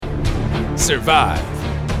survive,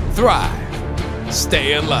 thrive,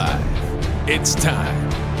 stay alive. It's time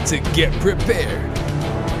to get prepared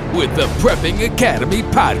with the Prepping Academy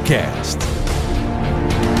podcast.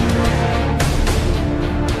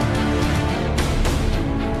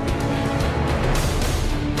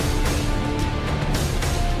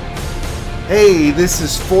 Hey, this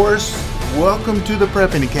is Forrest. Welcome to the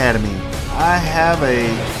Prepping Academy. I have a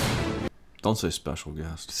Don't say special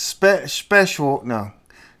guest. special. No,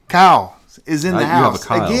 Kyle is in the house You have a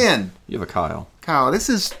Kyle. again. You have a Kyle. Kyle, this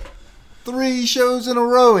is 3 shows in a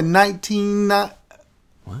row in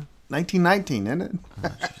 1919, isn't it?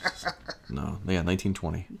 No, yeah,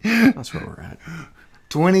 1920. That's where we're at.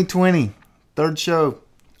 2020, third show.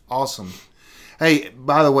 Awesome. Hey,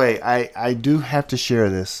 by the way, I do have to share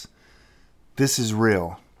this. This is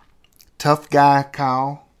real. Tough guy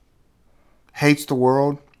Kyle hates the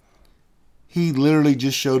world. He literally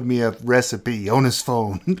just showed me a recipe on his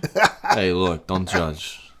phone. Hey, look, don't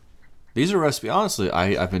judge. These are recipes. Honestly,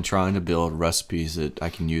 I've been trying to build recipes that I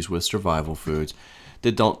can use with survival foods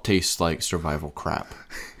that don't taste like survival crap.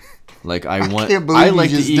 Like I can't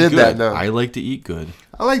believe you just did that, though. I like to eat good.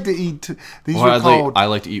 I like to eat. These Or were called I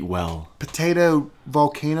like to eat well. potato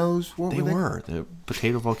volcanoes. What They were they? were the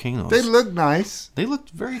potato volcanoes. They look nice. They looked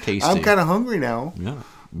very tasty. I'm kind of hungry now. Yeah,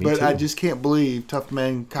 me But too. I just can't believe Tough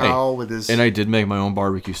Man Kyle with his. And I did make my own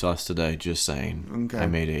barbecue sauce today. Just saying. Okay. I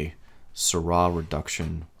made a Syrah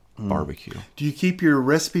reduction barbecue. Do you keep your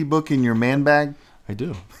recipe book in your man bag? I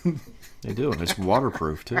do. I do. And it's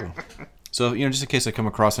waterproof too. So, just in case I come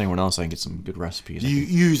across anyone else, I can get some good recipes. You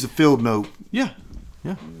use a field note Yeah.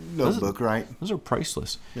 notebook, right? Those are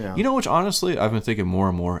priceless. Yeah. Which honestly, I've been thinking more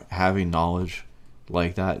and more, having knowledge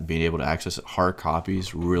like that, being able to access hard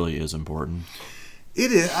copies really is important.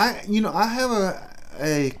 It is. I have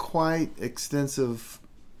a quite extensive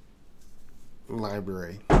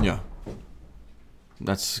library. Yeah.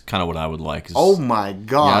 That's kind of what I would like. Oh my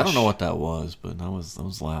gosh! Yeah, I don't know what that was, but that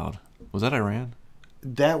was loud. Was that Iran?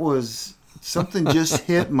 That was something just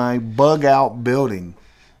hit my bug out building.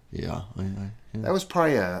 Yeah. That was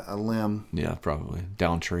probably a limb. Yeah, probably.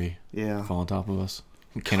 Down tree. Yeah. Fall on top of us.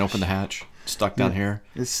 Can't open the hatch. Stuck down here.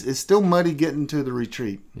 It's still muddy getting to the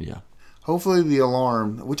retreat. Yeah. Hopefully the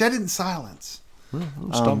alarm, which I didn't silence. Well,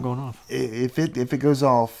 it'll stop going off. If it goes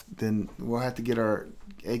off, then we'll have to get our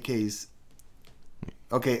AKs.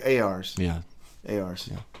 Okay, ARs. Yeah. ARs.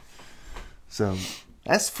 Yeah. So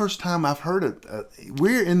that's the first time I've heard it.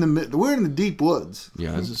 We're in the deep woods.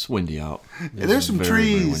 Yeah, it's just windy out. And there's some very, very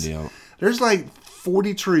trees. windy out. There's like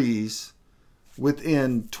 40 trees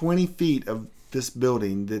within 20 feet of this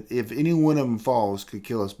building that if any one of them falls could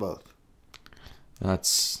kill us both.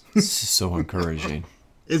 That's so encouraging.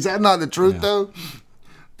 Is that not the truth, Yeah. though?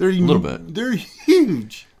 They're a little bit. They're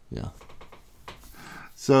huge. Yeah.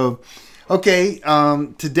 So, okay,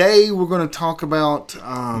 today we're going to talk about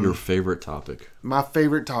Your favorite topic. my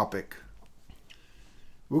favorite topic.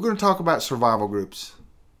 We're going to talk about survival groups.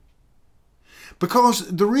 Because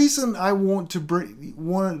the reason I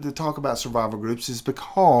wanted to talk about survival groups is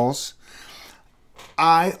because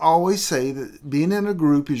I always say that being in a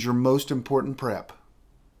group is your most important prep.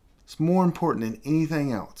 It's more important than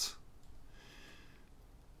anything else.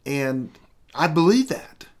 And I believe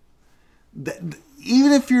that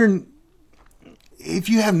even if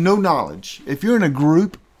you have no knowledge, if you're in a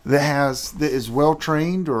group that is well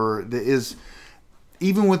trained, or that is,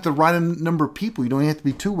 even with the right number of people, you don't have to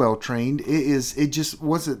be too well trained.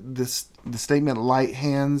 The statement, light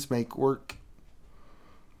hands make work.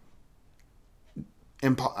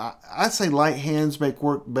 I say light hands make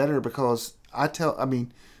work better because I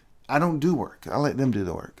don't do work. I let them do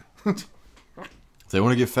the work. If they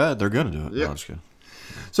want to get fed, they're going to do it. Yeah. No, I'm just kidding.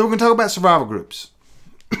 So we're going to talk about survival groups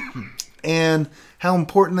and how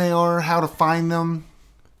important they are, how to find them.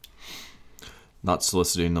 Not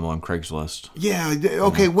soliciting them on Craigslist. Yeah,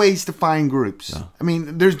 okay, ways to find groups. Yeah. I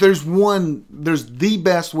mean, there's the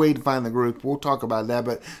best way to find the group. We'll talk about that,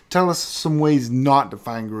 but tell us some ways not to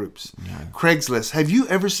find groups. Yeah. Craigslist. Have you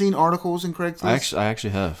ever seen articles in Craigslist? I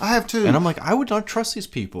actually have. I have too. And I'm like, I would not trust these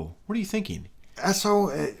people. What are you thinking? I saw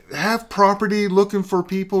have property looking for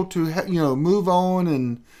people to move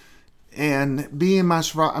on and be in my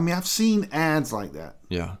survival. I mean, I've seen ads like that.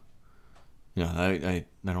 Yeah. Yeah, I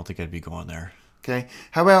don't think I'd be going there. Okay.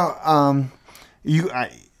 How about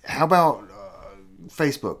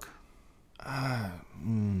Facebook?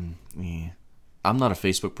 I'm not a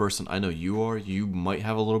Facebook person. I know you are. You might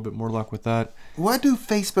have a little bit more luck with that. Well, I do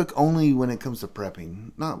Facebook only when it comes to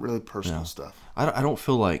prepping, not really personal stuff. I don't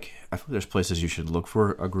feel like there's places you should look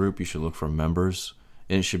for a group. You should look for members,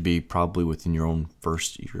 and it should be probably within your own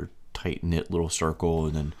your tight knit little circle,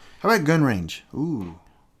 and then How about gun range? Ooh.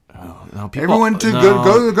 no, people, Everyone to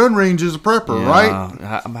go to the gun range is a prepper, right?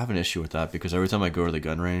 I'm having an issue with that because every time I go to the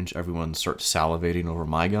gun range, everyone starts salivating over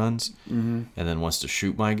my guns, and then wants to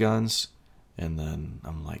shoot my guns, and then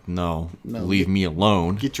I'm like, no, leave me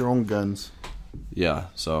alone. Get your own guns. Yeah,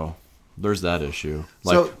 so there's that issue.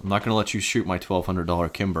 Like, So- I'm not going to let you shoot my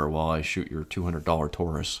 $1,200 Kimber while I shoot your $200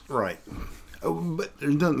 Taurus. Right. Oh, but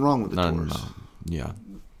there's nothing wrong with the No, Taurus. no. Yeah,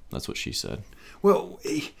 that's what she said. Well,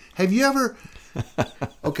 have you ever...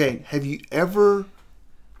 Okay, have you ever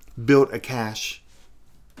built a cache?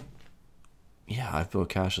 Yeah, I've built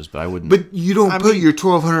caches, but I wouldn't. But you don't put your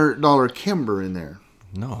 $1,200 Kimber in there.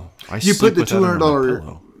 No, I You sleep put the with that under my $200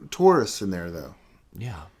 pillow. Taurus in there, though.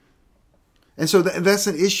 Yeah. And so that's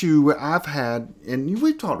an issue I've had, and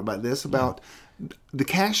we've talked about this, about the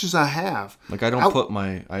caches I have. Like I don't put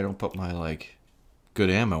my like good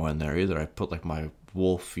ammo in there either. I put like my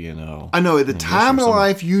Wolf, I know at the ammunition time of somewhere.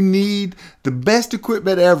 life you need the best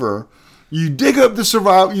equipment ever. You dig up the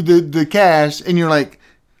the cache, and you're like,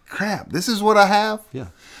 crap, this is what I have. Yeah.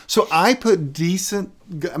 So I put decent.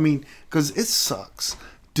 I mean, because it sucks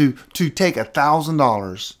to take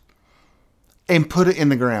 $1,000 and put it in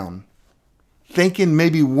the ground, thinking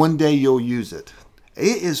maybe one day you'll use it.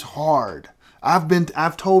 It is hard.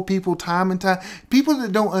 I've told people time and time. People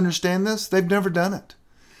that don't understand this, they've never done it.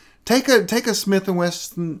 Take a Smith &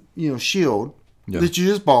 Wesson, shield that you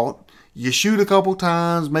just bought. You shoot a couple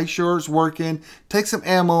times, make sure it's working. Take some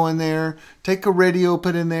ammo in there. Take a radio,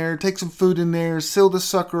 put in there. Take some food in there. Seal the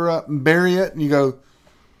sucker up and bury it. And you go,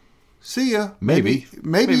 see ya. Maybe.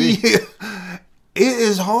 It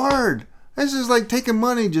is hard. This is like taking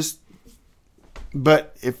money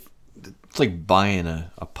But if... It's like buying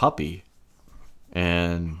a puppy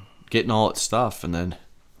and getting all its stuff and then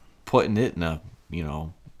putting it in a,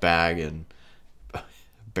 bag and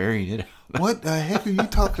burying it. What the heck are you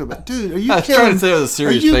talking about? Dude, are you I was trying to say it with a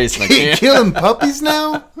serious face, and I can't. Killing puppies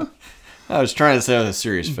now? I was trying to say it with a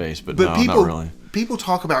serious face, but no, people, not really. People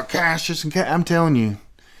talk about caches and I'm telling you,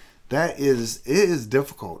 it is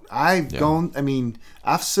difficult. I've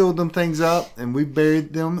sealed them things up and we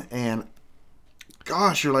buried them, and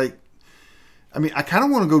gosh, you're like, I kind of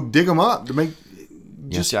want to go dig them up to make.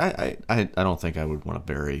 See, I don't think I would want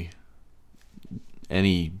to bury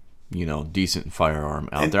any decent firearm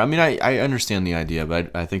out there. I understand the idea, but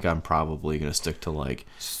I think I'm probably going to stick to like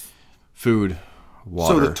food,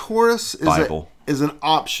 water. So the Taurus Bible. is an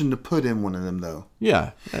option to put in one of them, though.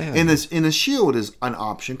 Yeah. And the shield is an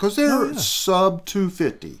option because they're sub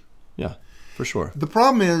 $250. Yeah, for sure. The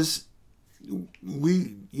problem is,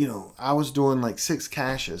 I was doing like 6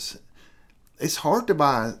 caches. It's hard to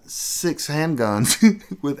buy 6 handguns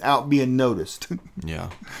without being noticed.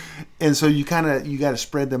 Yeah. And so you got to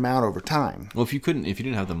spread them out over time. Well, if you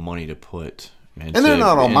didn't have the money to put, And they're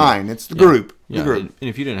not all mine. It's the group. Yeah. The group. And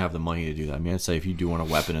if you didn't have the money to do that, I'd say if you do want a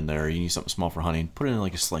weapon in there, you need something small for hunting, put it in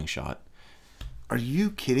like a slingshot. Are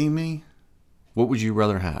you kidding me? What would you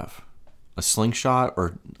rather have? A slingshot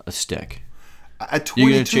or a stick? A 22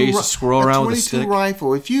 You gonna chase a squirrel around with a stick?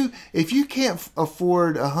 rifle. If you can't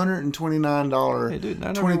afford $129 Hey, dude,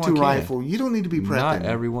 not 22 everyone can. rifle, you don't need to be prepping. Not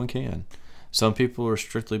everyone can. Some people are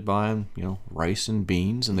strictly buying, rice and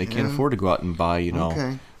beans, and they can't afford to go out and buy,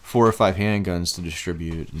 Okay. 4 or 5 handguns to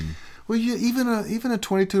distribute. And, Well, even a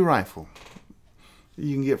 22 rifle,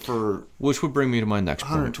 you can get for which would bring me to my next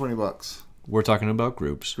point. $120 We're talking about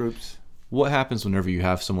groups. groups. What happens whenever you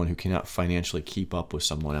have someone who cannot financially keep up with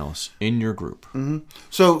someone else in your group?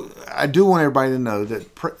 So I do want everybody to know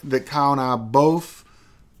that Kyle and I both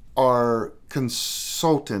are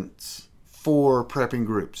consultants for prepping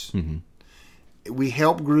groups. Mm-hmm. We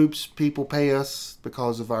help groups. People pay us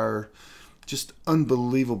because of our just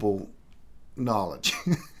unbelievable knowledge.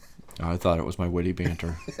 I thought it was my witty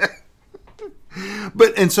banter.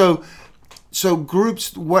 So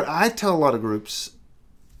groups. What I tell a lot of groups.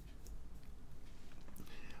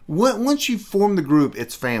 Once you form the group,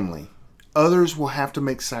 it's family. Others will have to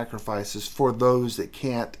make sacrifices for those that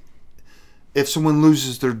can't. If someone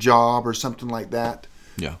loses their job or something like that,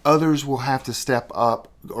 Yeah. others will have to step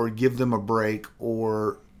up or give them a break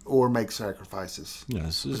or make sacrifices. Yeah,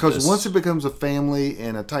 Because once it becomes a family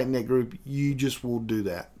and a tight-knit group, you just will do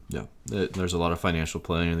that. Yeah, there's a lot of financial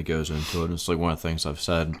planning that goes into it. It's like one of the things I've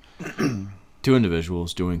said to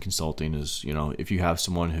individuals doing consulting is, if you have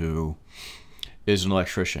someone who is an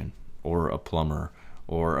electrician or a plumber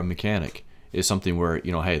or a mechanic, is something where,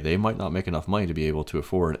 hey, they might not make enough money to be able to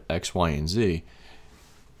afford X, Y, and Z.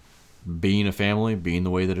 Being a family, being the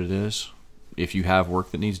way that it is, if you have work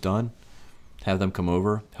that needs done, have them come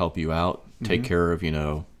over, help you out, take care of,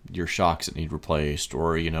 your shocks that need replaced,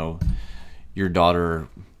 or your daughter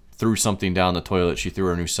threw something down the toilet. She threw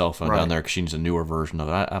her new cell phone down there because she needs a newer version of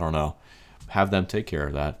it. I don't know. Have them take care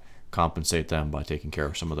of that. Compensate them by taking care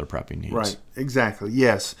of some of their prepping needs. Right. Exactly.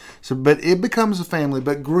 Yes. So, but it becomes a family.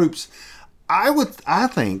 But groups, I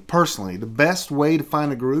think personally, the best way to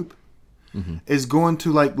find a group is going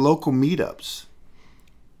to like local meetups.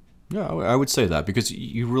 Yeah, I would say that, because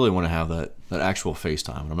you really want to have that actual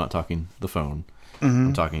FaceTime. I'm not talking the phone.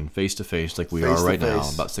 I'm talking face to face, like we are right now,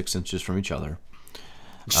 about 6 inches from each other.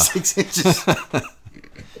 6 inches.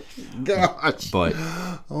 Gosh. But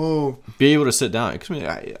be able to sit down. Because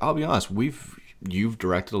I'll be honest, you've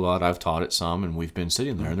directed a lot, I've taught it some, and we've been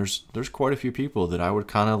sitting there. And there's quite a few people that I would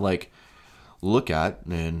kind of like look at,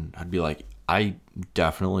 and I'd be like, I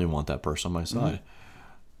definitely want that person on my side.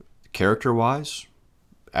 Character wise,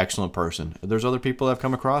 excellent person. There's other people I've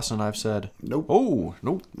come across and I've said, nope. Oh,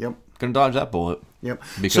 nope. Yep. Gonna dodge that bullet. Yep.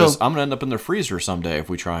 Because I'm gonna end up in their freezer someday if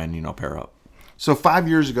we try and pair up. So 5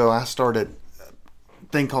 years ago, I started a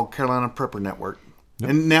thing called Carolina Prepper Network,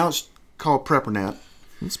 and now it's called PrepperNet.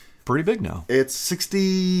 It's pretty big now. It's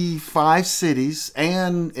 65 cities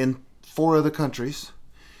and in 4 other countries,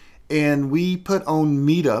 and we put on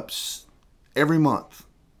meetups every month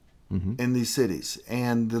in these cities.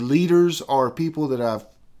 And the leaders are people that I've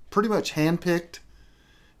pretty much handpicked,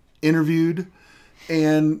 interviewed,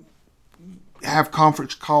 and have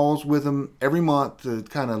conference calls with them every month to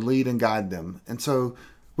kind of lead and guide them. And so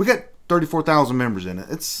we got 34,000 members in it.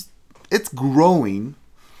 It's growing.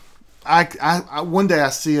 I one day I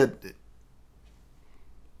see it,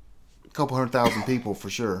 a couple 100,000 people for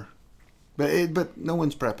sure. But no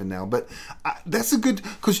one's prepping now. But that's a good,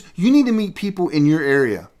 because you need to meet people in your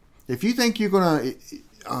area. If you think you're going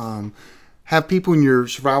to have people in your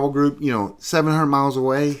survival group, 700 miles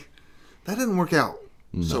away, that doesn't work out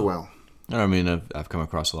so well. I mean, I've come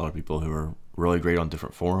across a lot of people who are really great on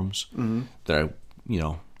different forums that I,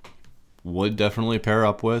 would definitely pair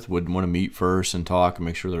up with, would want to meet first and talk and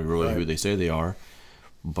make sure they're really who they say they are.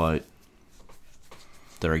 But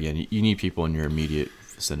there again, you need people in your immediate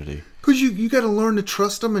vicinity. Because you got to learn to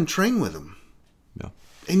trust them and train with them. Yeah.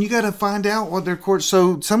 And you got to find out what their course.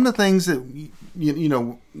 So some of the things that,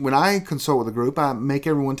 when I consult with a group, I make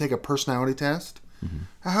everyone take a personality test.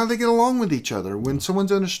 How do they get along with each other when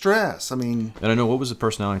someone's under stress? I mean... And I know, what was the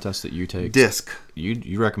personality test that you take? DISC.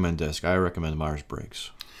 You recommend DISC. I recommend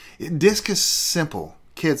Myers-Briggs. DISC is simple.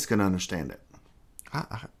 Kids can understand it.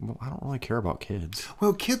 I don't really care about kids.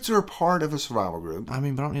 Well, kids are a part of a survival group. I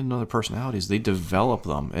mean, but I don't need to know their personalities. They develop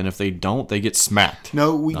them. And if they don't, they get smacked.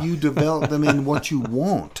 No, you develop them in what you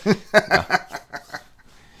want.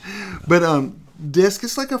 But DISC,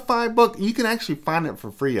 it's like a $5. You can actually find it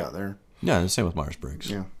for free out there. Yeah, the same with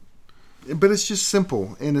Myers-Briggs. Yeah. But it's just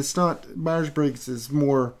simple. And it's not... Myers-Briggs is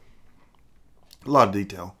more... a lot of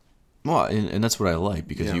detail. Well, and that's what I like,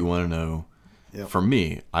 because you want to know... Yep. For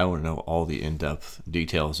me, I want to know all the in-depth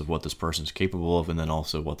details of what this person's capable of, and then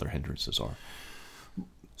also what their hindrances are.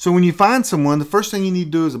 So when you find someone, the first thing you need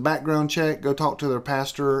to do is a background check, go talk to their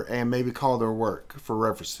pastor, and maybe call their work for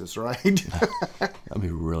references, right? That'd be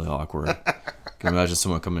really awkward. I can imagine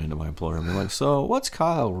someone coming into my employer and be like, so what's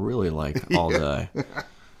Kyle really like all day?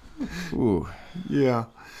 Ooh. Yeah.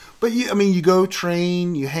 But, you go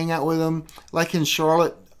train, you hang out with them. Like in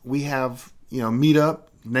Charlotte, we have, meet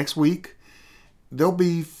up next week. There'll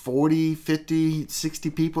be 40, 50, 60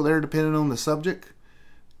 people there depending on the subject.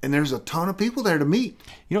 And there's a ton of people there to meet.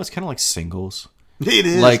 It's kind of like singles. It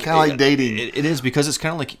is. Like, kind of like dating. It is, because it's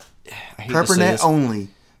kind of like... PrepperNet only.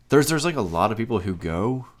 There's like a lot of people who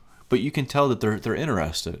go, but you can tell that they're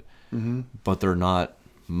interested. But they're not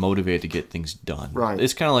motivated to get things done. Right.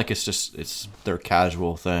 It's kind of like it's their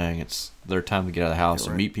casual thing. It's their time to get out of the house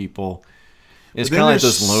and meet people. It's kind of like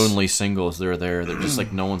those lonely singles that are there that just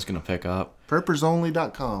like no one's going to pick up.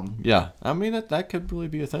 Preppersonly.com. Yeah. I mean, that could really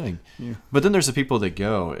be a thing. Yeah. But then there's the people that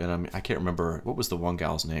go, and I can't remember, what was the one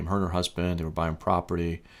gal's name? Her and her husband, they were buying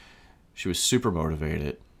property. She was super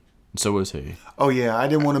motivated, and so was he. Oh, yeah. I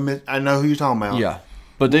didn't want to miss. I know who you're talking about. Yeah.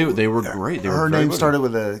 But they were great. Her name started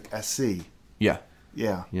with a C. Yeah.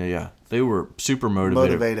 Yeah. Yeah. They were super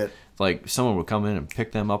motivated. Like, someone would come in and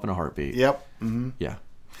pick them up in a heartbeat. Yep. Mm-hmm. Yeah.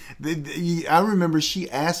 I remember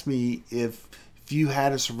she asked me if you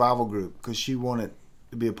had a survival group because she wanted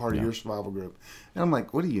to be a part of your survival group. And I'm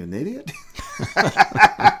like, what are you, an idiot?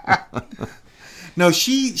 No,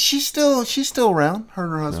 she's still around, her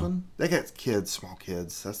and her husband. Yeah. They got kids, small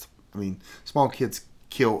kids. Small kids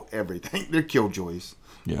kill everything. They're killjoys.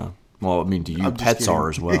 Yeah. Well, to you, pets are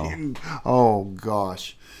as well. Oh,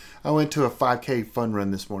 gosh. I went to a 5K fun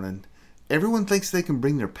run this morning, Everyone thinks they can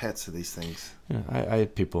bring their pets to these things. Yeah, I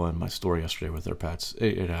had people in my store yesterday with their pets.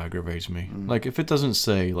 It aggravates me. Like, if it doesn't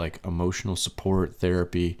say, like, emotional support,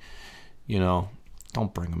 therapy,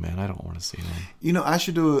 don't bring them in. I don't want to see them.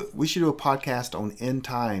 We should do a podcast on end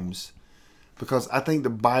times, because I think the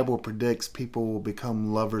Bible predicts people will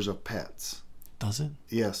become lovers of pets. Does it?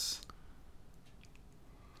 Yes.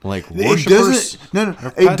 Like worshipers?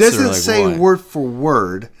 It doesn't say what? Word for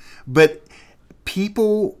word, but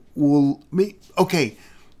people will... Okay.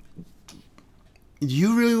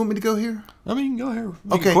 You really want me to go here? I mean, go ahead.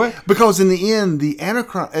 Okay, quick. Because in the end, the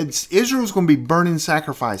Antichrist, Israel's going to be burning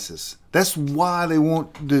sacrifices. That's why they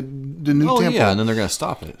want the new temple. Yeah, and then they're going to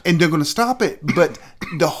stop it. And they're going to stop it. But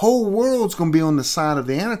the whole world's going to be on the side of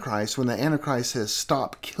the Antichrist when the Antichrist has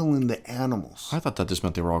stopped killing the animals. I thought that just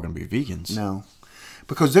meant they were all going to be vegans. No.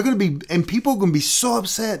 Because they're going to be, and people are going to be so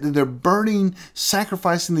upset that they're burning,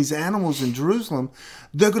 sacrificing these animals in Jerusalem,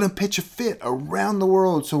 they're going to pitch a fit around the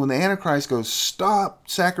world. So when the Antichrist goes, stop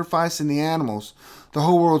sacrificing the animals, the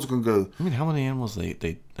whole world's going to go. I mean, how many animals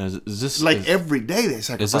is this? Like every day they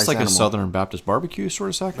sacrifice. Is this like animals. A Southern Baptist barbecue sort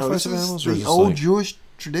of sacrifice of animals? The old Jewish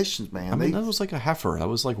traditions, man. I mean, that was like a heifer. That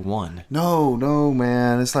was like one. No,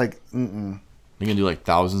 man. It's like, You can do like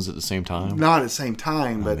thousands at the same time? Not at the same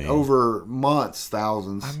time, but over months,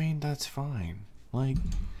 thousands. I mean, that's fine. Like,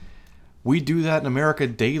 we do that in America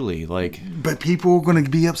daily. Like, but people are going to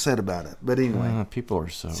be upset about it. But anyway, people are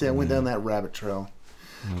so. See, I went down that rabbit trail.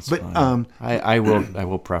 That's but fine. I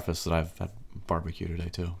will preface that I've had barbecue today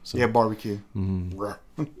too. So. Yeah, barbecue.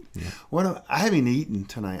 Mm-hmm. Yeah. I haven't eaten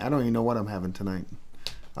tonight. I don't even know what I'm having tonight.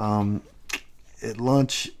 At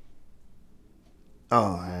lunch.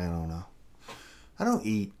 Oh, I don't know. I don't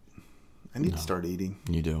eat. I need to start eating.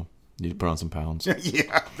 You do. You need to put on some pounds.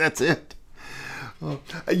 Yeah, that's it.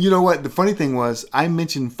 You know what? The funny thing was, I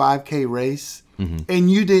mentioned 5K race,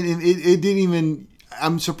 and you didn't. It didn't even.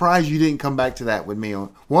 I'm surprised you didn't come back to that with me.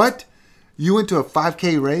 What? You went to a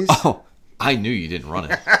 5K race? Oh, I knew you didn't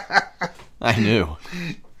run it. I knew.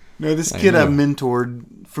 No, this kid I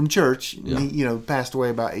mentored from church, he, passed away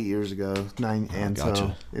about 8 years ago.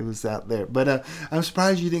 So it was out there. But I'm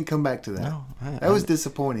surprised you didn't come back to that. No, that was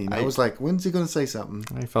disappointing. I was like, when's he going to say something?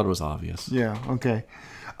 I felt it was obvious. Yeah. Okay.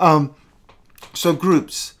 So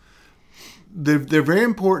groups, they're very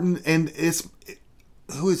important, and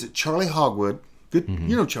who is it? Charlie Hogwood.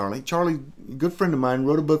 Good, Charlie. Charlie, good friend of mine,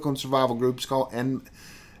 wrote a book on survival groups called in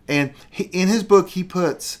his book he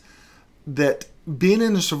puts that being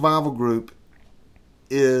in a survival group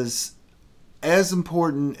is as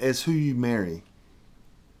important as who you marry.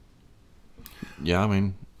 Yeah, I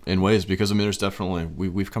mean, in ways, because there's definitely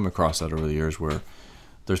we've come across that over the years where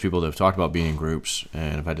there's people that have talked about being in groups,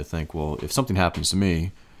 and I've had to think, well, if something happens to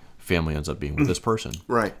me, family ends up being with this person,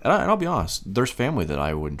 right? And I'll be honest, there's family that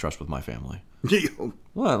I wouldn't trust with my family.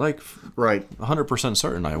 Well, right, 100%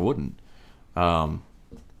 certain I wouldn't.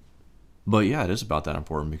 But yeah, it is about that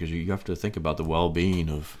important because you have to think about the well-being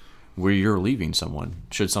of where you're leaving someone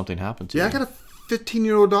should something happen to you. Yeah, I got a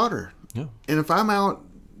 15-year-old daughter. Yeah. And if I'm out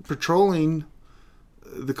patrolling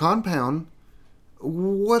the compound,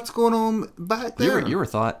 what's going on back there? You ever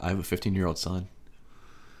thought I have a 15-year-old son?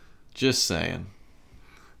 Just saying.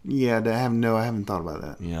 Yeah, I haven't thought about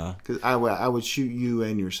that. Yeah. Because I would shoot you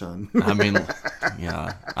and your son. I mean,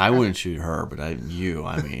 yeah, I wouldn't shoot her, but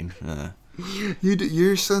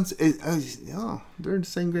Your son's... they're in the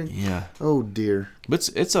same grade. Yeah. Oh, dear. But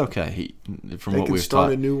it's okay. They can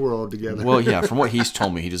start a new world together. Well, yeah, from what he's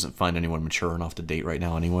told me, he doesn't find anyone mature enough to date right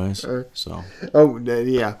now anyways. So. Oh,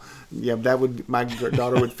 yeah. Yeah, my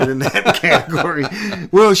daughter would fit in that category.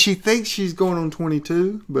 Well, she thinks she's going on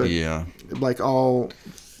 22, but... Yeah. Like all...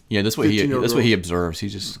 Yeah, that's what he observes. He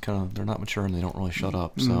just kind of... They're not mature and they don't really shut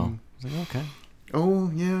up, so... He's like, okay. Oh,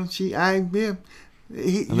 yeah,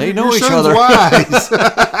 they know each other. Wise.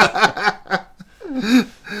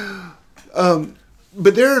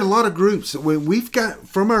 But there are a lot of groups. We've got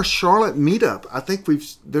from our Charlotte meetup. I think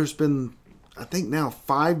there's been now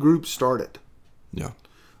 5 groups started. Yeah.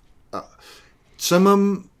 Some of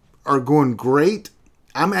them are going great.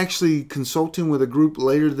 I'm actually consulting with a group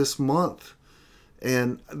later this month,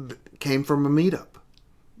 and came from a meetup,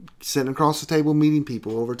 sitting across the table meeting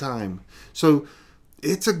people over time. So.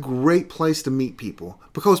 It's a great place to meet people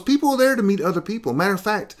because people are there to meet other people. Matter of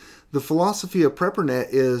fact, the philosophy of PrepperNet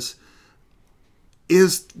is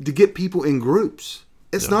to get people in groups.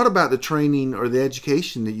 It's not about the training or the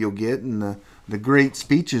education that you'll get and the great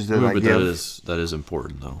speeches that I give. That is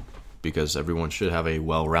important though, because everyone should have a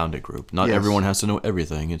well-rounded group. Not everyone has to know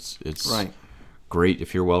everything. It's right. Great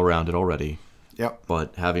if you're well-rounded already, Yep.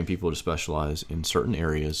 But having people to specialize in certain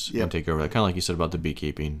areas Yep. and take over that, kind of like you said about the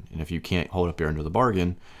beekeeping. And if you can't hold up your end of the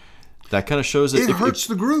bargain, that kind of shows that It hurts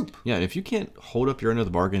the group. Yeah, and if you can't hold up your end of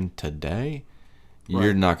the bargain today,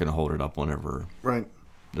 you're not going to hold it up whenever Right.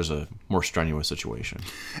 there's a more strenuous situation.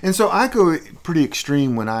 And so I go pretty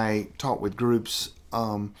extreme when I talk with groups.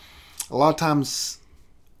 A lot of times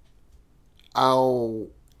I'll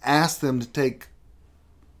ask them to take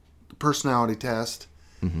the personality test,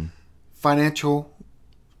 financial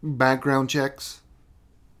background checks.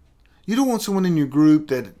 You don't want someone in your group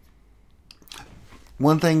that...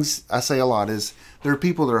 One thing I say a lot is there are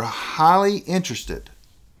people that are highly interested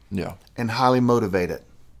Yeah. and highly motivated.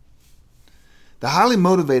 The highly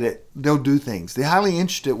motivated, they'll do things. The highly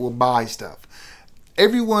interested will buy stuff.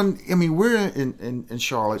 Everyone, I mean, we're in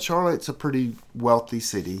Charlotte. Charlotte's a pretty wealthy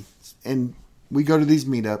city, and we go to these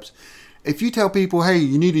meetups. If you tell people, hey,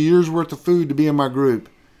 you need a year's worth of food to be in my group,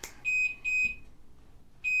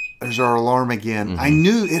 there's our alarm again. I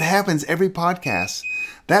knew it happens every podcast.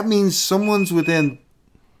 That means someone's within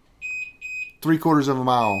 3/4 of a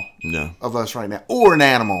mile No. of us right now, or an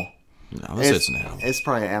animal. No, I would say it's an animal. It's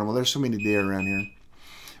probably an animal. There's so many deer around here.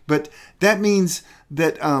 But that means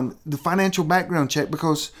that the financial background check,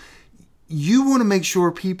 because you want to make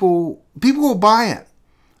sure people will buy it.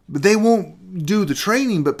 But they won't do the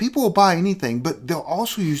training, but people will buy anything. But they'll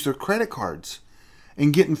also use their credit cards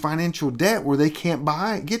and get in financial debt where they can't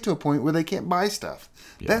get to a point where they can't buy stuff.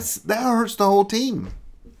 Yeah. That hurts the whole team.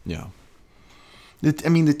 Yeah. I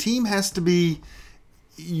mean, the team has to be...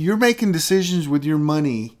 You're making decisions with your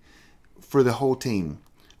money for the whole team.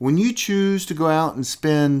 When you choose to go out and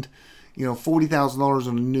spend, $40,000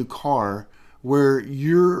 on a new car, where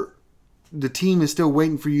the team is still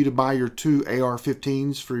waiting for you to buy your 2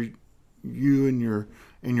 AR-15s for you and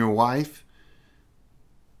your wife,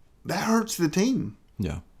 that hurts the team.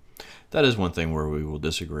 Yeah. That is one thing where we will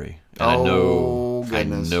disagree. And I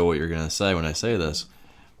goodness. know what you're going to say when I say this,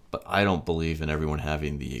 but I don't believe in everyone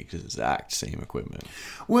having the exact same equipment.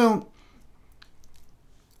 Well,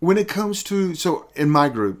 when it comes to... So, in my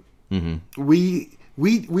group, we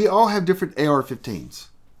all have different AR-15s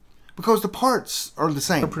because the parts are the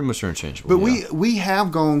same. They're pretty much interchangeable. But yeah. we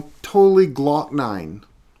have gone totally Glock 9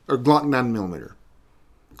 or Glock 9mm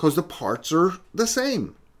because the parts are the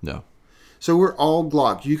same. No. So we're all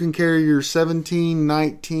Glock. You can carry your 17,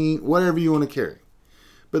 19, whatever you want to carry.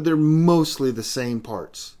 But they're mostly the same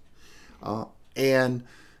parts. And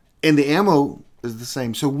the ammo is the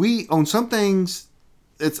same. So on some things,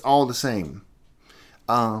 it's all the same.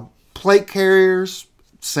 Plate carriers,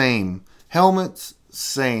 same. Helmets,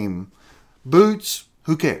 same. Boots,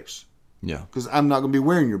 who cares? Yeah. Because I'm not going to be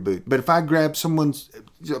wearing your boot. But if I grab someone's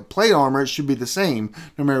plate armor, it should be the same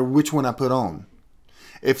no matter which one I put on.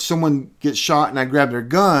 If someone gets shot and I grab their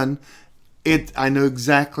gun, I know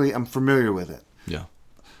exactly, I'm familiar with it. Yeah.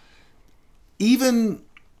 Even,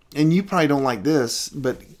 and you probably don't like this,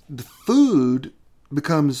 but the food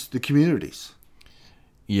becomes the community's.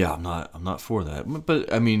 Yeah, I'm not for that.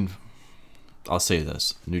 But I mean, I'll say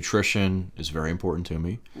this. Nutrition is very important to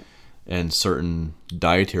me. And certain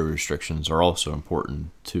dietary restrictions are also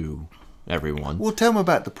important to everyone. Well, tell them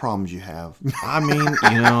about the problems you have. I mean,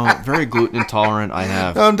 very gluten intolerant. I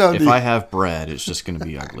have. If I have bread, it's just going to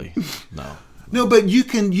be ugly. No. No, but you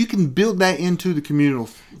can build that into the communal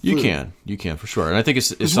food. You can for sure. And I think it's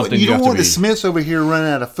something you you don't have want to the be. Smiths over here running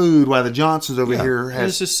out of food while the Johnsons over here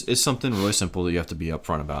has. It's something really simple that you have to be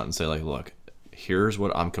upfront about and say, like, look, here's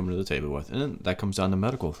what I'm coming to the table with, and that comes down to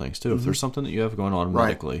medical things too. If there's something that you have going on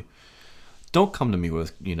medically, don't come to me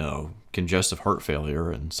with congestive heart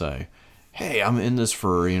failure and say, hey, I'm in this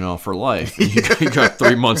for life. You got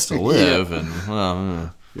 3 months to live,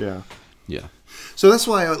 and yeah. So that's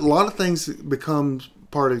why a lot of things become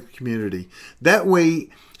part of the community. That way,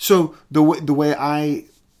 so the way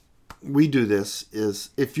we do this is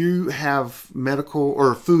if you have medical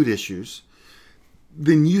or food issues,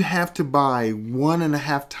 then you have to buy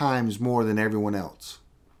 1.5 times more than everyone else.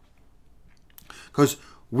 Because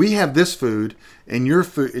we have this food and your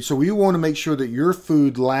food, so we want to make sure that your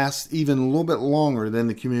food lasts even a little bit longer than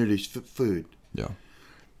the community's food. Yeah.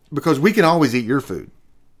 Because we can always eat your food.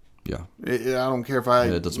 Yeah. I don't care if I...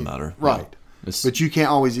 It doesn't matter. Right. Yeah. But you can't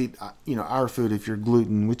always eat, our food if you're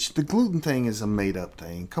gluten, which the gluten thing is a made-up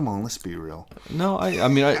thing. Come on, let's be real. No, I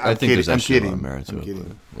think there's actually a lot of merit to it.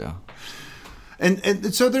 But, yeah.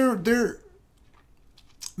 And so there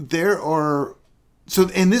are... So,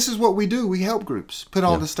 and this is what we do. We help groups put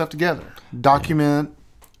all this stuff together. Document.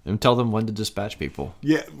 And tell them when to dispatch people.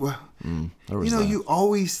 Yeah. Well, That. you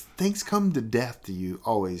always... Things come to death to you,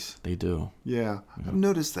 always. They do. Yeah. I've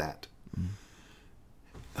noticed that.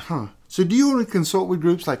 Huh. So do you only consult with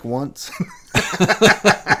groups like once?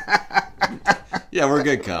 Yeah, we're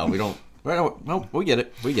good, Kyle. We don't. No, we get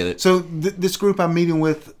it. We get it. So this group I'm meeting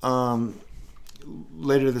with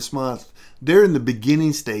later this month, they're in the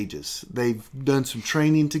beginning stages. They've done some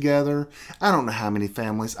training together. I don't know how many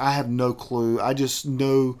families. I have no clue. I just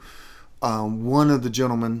know one of the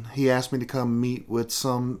gentlemen, he asked me to come meet with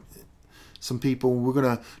some people. We're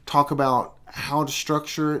going to talk about how to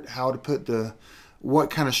structure it, how to put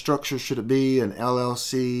what kind of structure should it be, an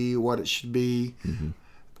LLC, what it should be,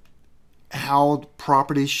 how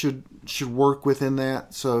property should work within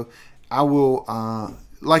that. So I will,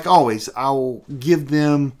 like always, I will give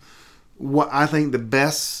them what I think the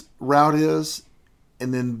best route is,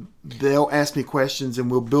 and then they'll ask me questions,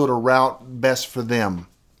 and we'll build a route best for them.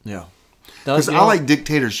 Yeah. Because I like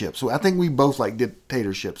dictatorships. So I think we both like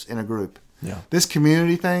dictatorships in a group. Yeah. This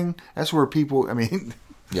community thing, that's where people, I mean...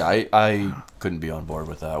 Yeah, I couldn't be on board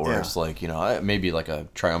with that, where Yeah. it's like, maybe like a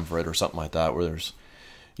triumvirate or something like that, where there's,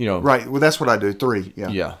 Right. Well, that's what I do. 3. Yeah.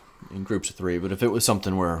 Yeah, in groups of 3. But if it was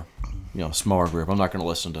something where, smaller group, I'm not going to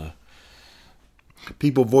listen to...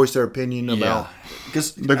 People voice their opinion about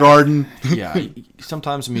because the garden. Yeah,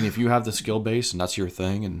 sometimes, if you have the skill base and that's your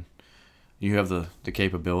thing and you have the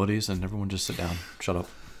capabilities, then everyone just sit down, shut up.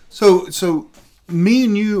 So me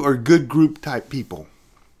and you are good group type people.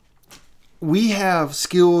 We have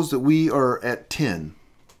skills that we are at 10.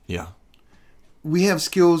 Yeah. We have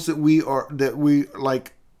skills that we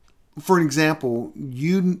like. For an example,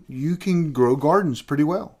 you can grow gardens pretty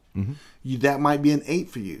well. Mm-hmm. That might be an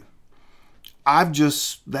 8 for you.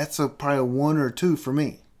 That's probably a 1 or 2 for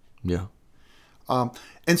me. Yeah.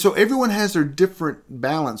 And so everyone has their different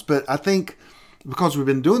balance, but I think because we've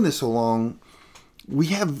been doing this so long, we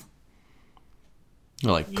have.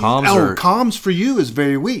 Like comms comms for you is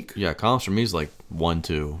very weak. Yeah, comms for me is like 1,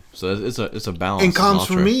 2. So it's a balance. And comms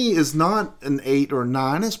for me is not an 8 or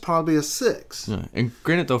 9. It's probably a 6. Yeah. And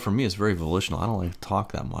granted, though, for me, it's very volitional. I don't like to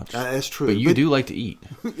talk that much. That's true. But you do like to eat.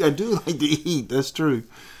 I do like to eat. That's true.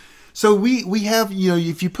 So we have,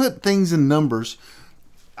 if you put things in numbers,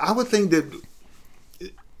 I would think that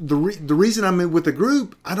the reason I'm in with the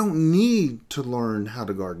group, I don't need to learn how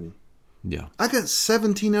to garden. Yeah. I got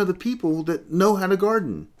 17 other people that know how to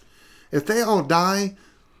garden. If they all die,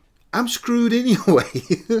 I'm screwed anyway.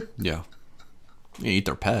 Yeah. You eat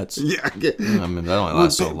their pets. Yeah. That only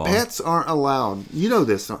lasts so long. Pets aren't allowed. You know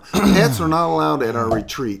this. Pets are not allowed at our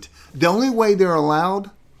retreat. The only way they're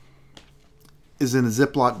allowed is in a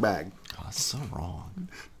Ziploc bag. Oh, that's so wrong.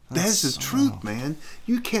 That's the truth, man.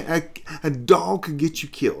 You can't. A dog could get you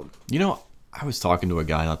killed. I was talking to a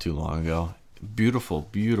guy not too long ago. Beautiful,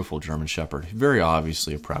 beautiful German Shepherd. Very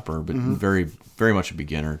obviously a prepper, but very, very much a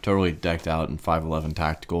beginner. Totally decked out in 5'11"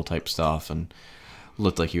 tactical type stuff, and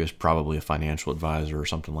looked like he was probably a financial advisor or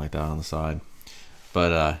something like that on the side.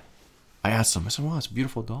 But I asked him. I said, "Well, it's a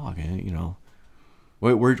beautiful dog, and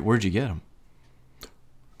where'd you get him?"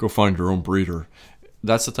 Go find your own breeder.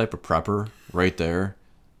 That's the type of prepper right there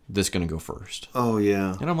that's going to go first. Oh,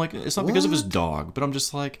 yeah. And I'm like, it's not because of his dog, but I'm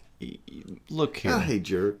just like, look here. I hate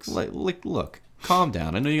jerks. Like, look, calm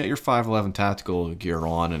down. I know you got your 5'11" tactical gear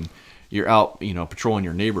on and you're out, patrolling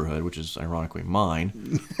your neighborhood, which is ironically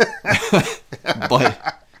mine.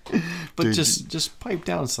 but dude, just pipe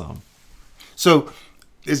down some. So,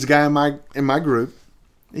 there's a guy in my group,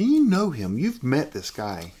 and you know him. You've met this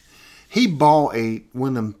guy. He bought one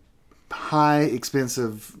of them high,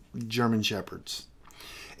 expensive German Shepherds.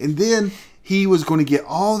 And then he was going to get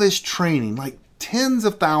all this training, like tens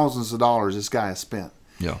of thousands of dollars this guy has spent.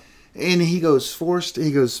 Yeah. And he goes,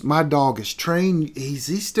 my dog is trained.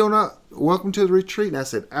 He's still not welcome to the retreat. And I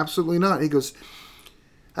said, absolutely not.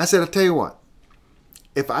 I said, I'll tell you what.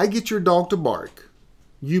 If I get your dog to bark,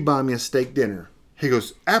 you buy me a steak dinner. He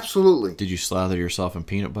goes, absolutely. Did you slather yourself in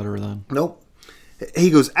peanut butter then? Nope. He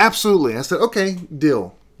goes, absolutely. I said, okay,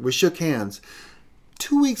 deal. We shook hands.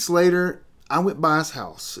 2 weeks later, I went by his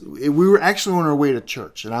house. We were actually on our way to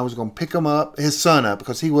church, and I was going to pick his son up,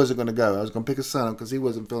 because he wasn't going to go. I was going to pick his son up because he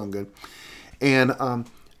wasn't feeling good. And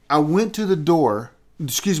I went to the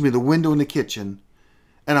window in the kitchen,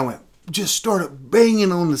 and I just started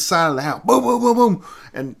banging on the side of the house. Boom, boom, boom, boom.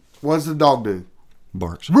 And what does the dog do?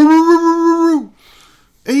 Barks. Roo, roo, roo, roo, roo.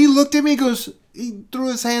 And he looked at me, he threw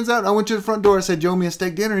his hands out. I went to the front door. I said, "You owe me a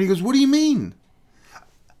steak dinner." And he goes, "What do you mean?"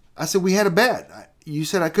 I said, "We had a bet. You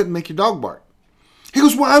said I couldn't make your dog bark." He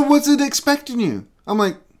goes, "Well, I wasn't expecting you." I'm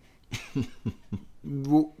like,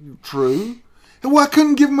 well, true. And well, I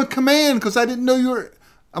couldn't give him a command because I didn't know you were.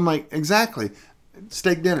 I'm like, exactly.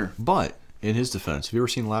 Steak dinner. But in his defense, have you ever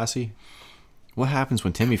seen Lassie? What happens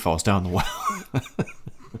when Timmy falls down the well?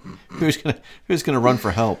 Who's gonna run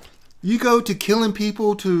for help? You go to killing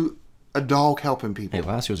people to a dog helping people. Hey,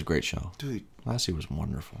 Lassie was a great show. Dude, Lassie was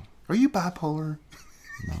wonderful. are you bipolar?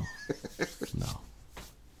 No.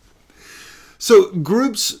 So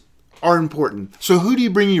groups are important. So who do you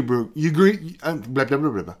bring in your group? Blah, blah, blah,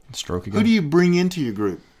 blah, blah. Stroke again? Who do you bring into your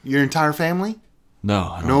group? Your entire family?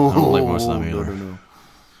 No, I don't like most of them either.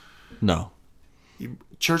 No. No.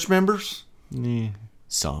 Church members?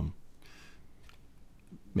 Some.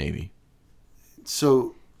 Maybe.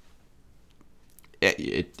 So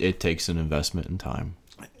it takes an investment in time.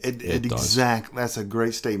 it does. exactly. That's a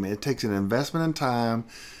great statement. It takes an investment in time.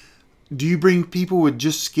 Do you bring people with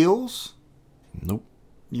just skills? Nope.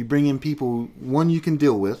 You bring in people, one you can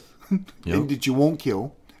deal with, Yep. and that you won't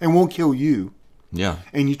kill, and won't kill you, Yeah.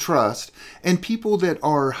 and you trust, and people that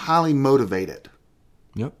are highly motivated.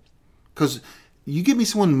 Yep. Because you give me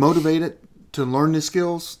someone motivated to learn the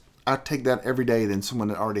skills, I take that every day than someone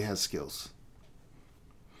that already has skills.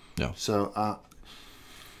 Yeah.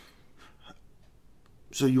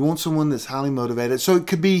 So you want someone that's highly motivated. So it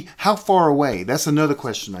could be how far away. That's another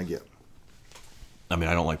question I get. I mean,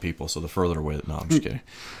 I don't like people, so the further away... No, I'm just kidding.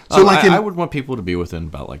 So like I would want people to be within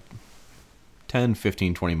about like 10,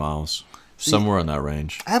 15, 20 miles. Somewhere in that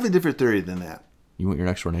range. I have a different theory than that. You want your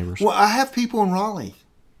next door neighbors? Well, I have people in Raleigh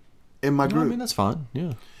in my No, group. I mean, that's fine.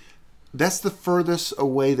 Yeah. That's the furthest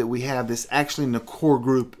away that we have that's actually in the core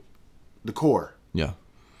group, the core. Yeah.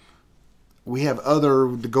 We have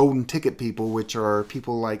the golden ticket people, which are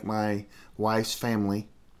people like my wife's family,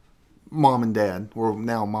 mom and dad, or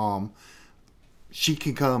now mom. She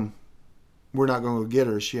can come. We're not going to go get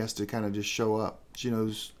her. She has to kind of just show up. She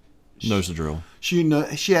knows. Knows the drill. She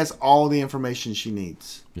has all the information she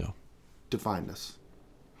needs Yeah. to find us.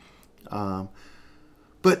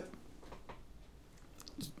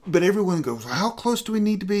 But everyone goes, how close do we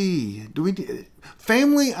need to be?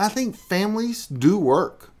 Family? I think families do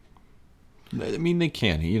work. I mean, they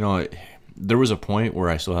can. You know, there was a point where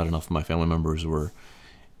I still had enough of my family members who were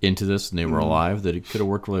into this and they were alive that it could have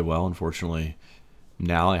worked really well. Unfortunately,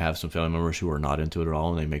 now I have some family members who are not into it at all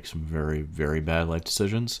and they make some very, very bad life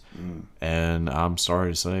decisions. And I'm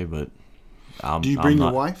sorry to say, but Do you bring I'm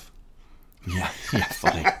your wife? Yeah,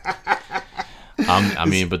 funny. I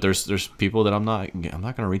mean, but there's people that I'm not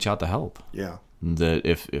going to reach out to help. Yeah. That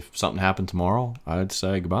if something happened tomorrow, I'd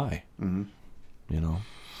say goodbye. Mm-hmm. You know.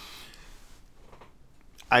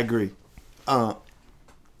 I agree.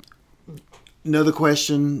 Another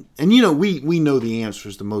question, and we know the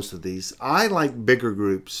answers to most of these. I like bigger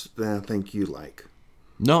groups than I think you like.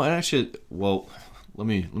 No, and actually, well, let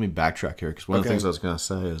me backtrack here because one of the things I was going to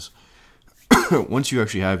say is once you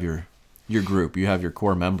actually have your group, you have your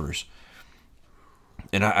core members.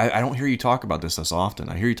 And I don't hear you talk about this often.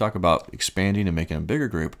 I hear you talk about expanding and making a bigger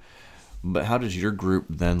group, but how does your group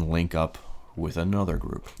then link up with another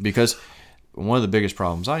group? Because one of the biggest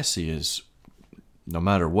problems I see is no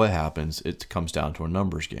matter what happens, it comes down to a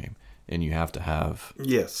numbers game. And you have to have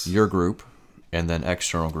your group and then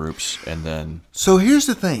external groups and then... So here's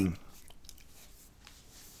the thing.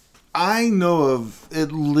 I know of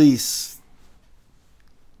at least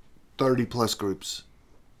 30 plus groups.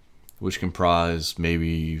 Which comprise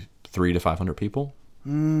maybe 300 to 500 people?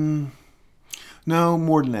 No,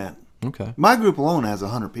 more than that. Okay. My group alone has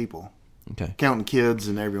 100 people. Okay. Counting kids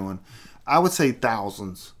and everyone. I would say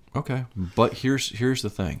thousands. Okay. But here's the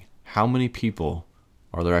thing. How many people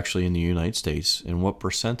are there actually in the United States, and what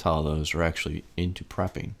percentile of those are actually into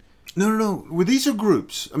prepping? No. Well, these are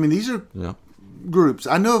groups. I mean, these are Yeah. groups.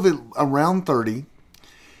 I know of it around 30,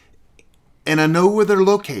 and I know where they're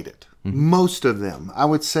located. Mm-hmm. Most of them. I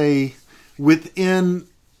would say within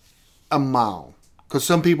a mile. Because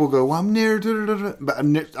some people go, well, I'm near, but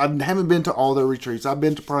I haven't been to all their retreats. I've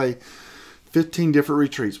been to probably 15 different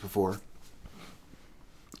retreats before.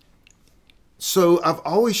 So I've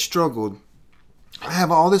always struggled. I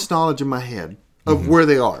have all this knowledge in my head of where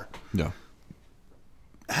they are. Yeah.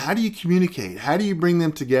 How do you communicate? How do you bring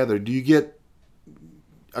them together? Do you get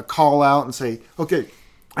a call out and say, okay,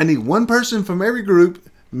 I need one person from every group.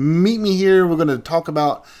 Meet me here. We're going to talk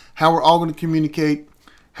about how we're all going to communicate,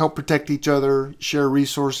 help protect each other, share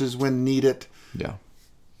resources when needed. Yeah.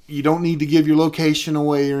 You don't need to give your location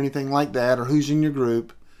away or anything like that, or who's in your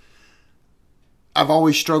group. I've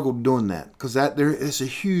always struggled doing that because there is a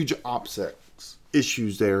huge OPSEC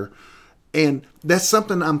issues there. And that's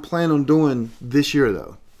something I'm planning on doing this year,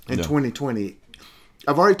 though, in 2020.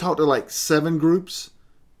 I've already talked to like 7 groups,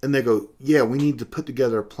 and they go, yeah, we need to put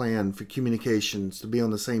together a plan for communications to be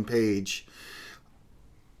on the same page.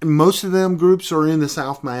 And most of them groups are in the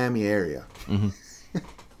South Miami area. Mm-hmm.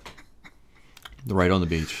 Right on the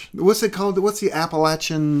beach. What's it called? What's the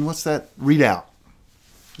Appalachian? What's that? Redoubt.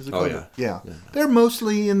 Is it Oh, called? yeah. Yeah. Yeah. They're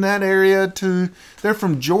mostly in that area they're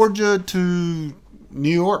from Georgia to New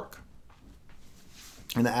York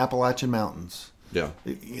in the Appalachian Mountains. Yeah.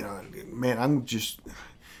 You know, man, I'm just,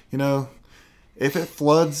 you know, if it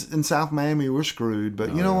floods in South Miami, we're screwed.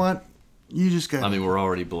 But you know what? You just got. I mean, we're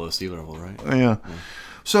already below sea level, right? Yeah.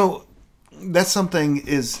 So that's something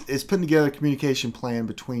is putting together a communication plan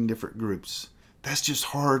between different groups. That's just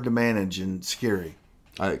hard to manage and scary.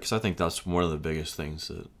 Because I think that's one of the biggest things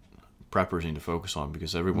that preppers need to focus on,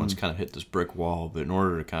 because everyone's kind of hit this brick wall. But in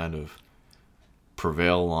order to kind of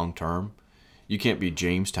prevail long term, you can't be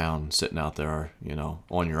Jamestown sitting out there, you know,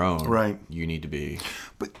 on your own. Right. You need to be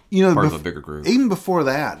But you know, part of a bigger group. Even before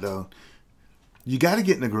that, though, you got to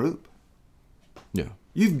get in a group. Yeah.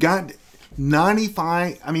 You've got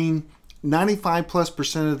 95. I mean,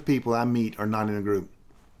 95+% of the people I meet are not in a group,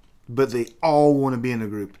 but they all want to be in a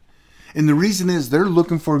group. And the reason is they're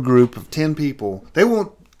looking for a group of 10 people. They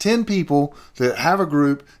want 10 people that have a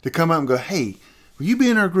group to come out and go, hey, will you be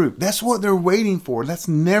in our group? That's what they're waiting for. That's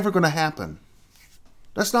never going to happen.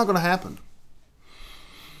 That's not going to happen.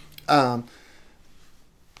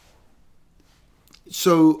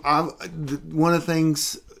 So one of the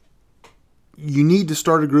things, you need to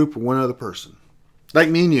start a group with one other person. Like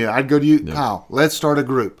me and you, I'd go to you, Kyle, let's start a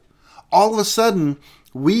group. All of a sudden,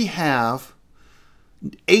 we have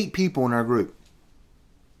 8 people in our group.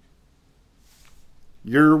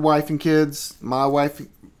 Your wife and kids, my wife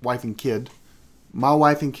and kid, my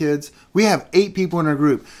wife and kids. We have 8 people in our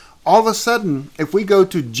group. All of a sudden, if we go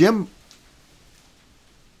to Jim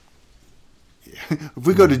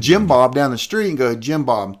Bob down the street and go, Jim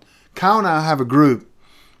Bob, Kyle and I have a group.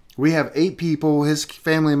 We have 8 people, his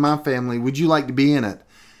family and my family. Would you like to be in it?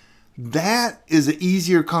 That is an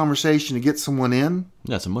easier conversation to get someone in.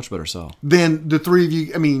 Yeah, it's a much better sell. Than the 3 of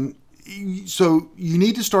you. I mean, so you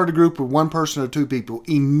need to start a group with 1 person or 2 people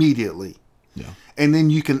immediately. Yeah. And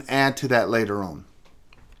then you can add to that later on.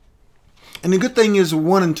 And the good thing is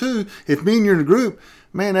 1 and 2, if me and you're in a group,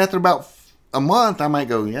 man, after about a month, I might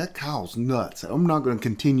go, yeah, Kyle's nuts. I'm not going to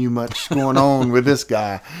continue much going on with this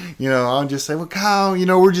guy. You know, I'll just say, well, Kyle, you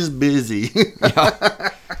know, we're just busy.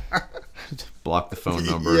 Block the phone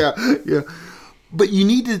number. Yeah. But you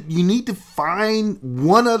need to find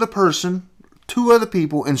 1 other person, 2 other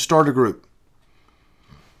people, and start a group.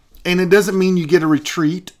 And it doesn't mean you get a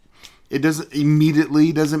retreat. It doesn't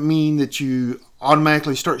mean that you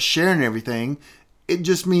automatically start sharing everything. It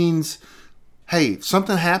just means, hey, if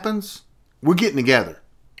something happens, we're getting together.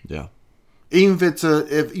 Yeah. Even if it's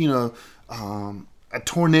a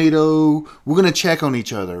tornado, we're going to check on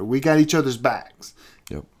each other. We got each other's backs.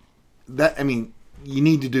 Yep. You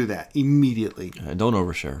need to do that immediately. And don't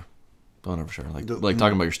overshare. Don't overshare. Like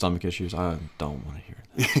talking about your stomach issues, I don't want to hear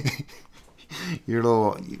that. Your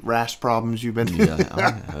little rash problems you've been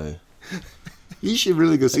Yeah. You should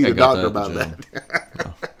really go see the doctor about that.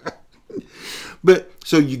 But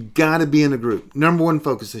so you got to be in a group. Number 1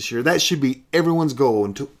 focus this year. That should be everyone's goal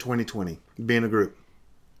in 2020. Be in a group.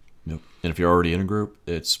 Yep. And if you're already in a group,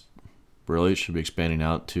 it should be expanding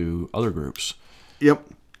out to other groups. Yep.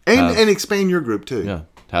 And expand your group too. Yeah.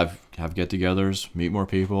 Have get-togethers, meet more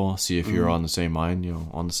people, see if you're on the same mind, you know,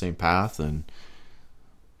 on the same path, and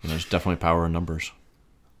you know, there's definitely power in numbers.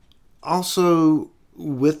 Also,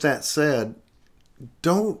 with that said,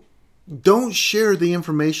 don't share the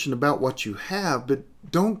information about what you have, but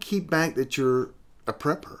don't keep back that you're a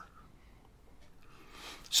prepper.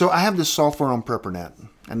 So I have this software on PrepperNet.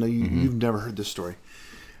 I know you've never heard this story.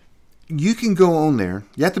 You can go on there.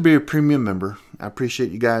 You have to be a premium member. I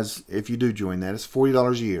appreciate you guys if you do join that. It's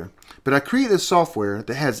 $40 a year. But I created this software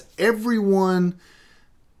that has everyone,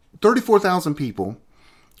 34,000 people,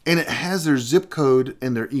 and it has their zip code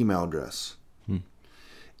and their email address.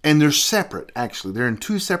 And they're separate, actually. They're in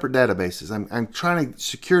 2 separate databases. I'm trying to,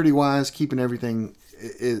 security-wise, keeping everything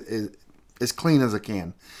as clean as I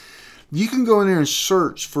can. You can go in there and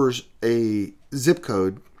search for a zip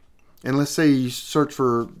code. And let's say you search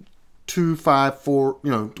for 254,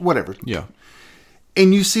 you know, whatever. Yeah.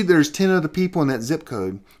 And you see there's 10 other people in that zip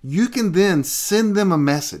code. You can then send them a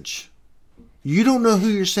message. You don't know who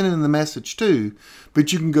you're sending the message to,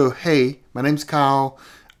 but you can go, hey, my name's Kyle.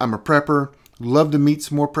 I'm a prepper. Love to meet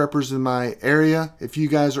some more preppers in my area. If you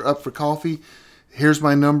guys are up for coffee, here's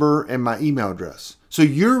my number and my email address. So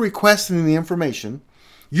you're requesting the information.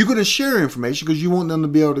 You're going to share information because you want them to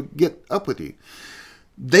be able to get up with you.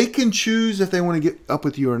 They can choose if they want to get up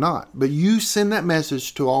with you or not. But you send that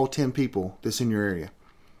message to all 10 people that's in your area.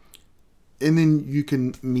 And then you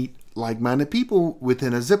can meet like-minded people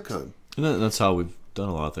within a zip code. And that's how we've done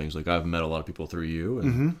a lot of things. Like I've met a lot of people through you,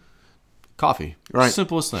 and coffee. Right.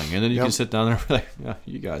 Simplest thing. And then you Yep. can sit down there and be like, yeah,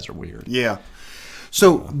 you guys are weird. Yeah.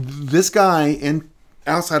 So this guy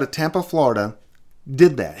outside of Tampa, Florida,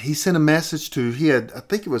 did that. He sent a message he had, I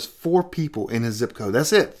think it was 4 people in his zip code.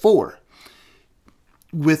 That's it, 4.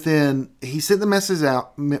 He sent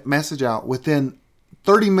the message out. Within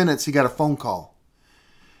 30 minutes, he got a phone call.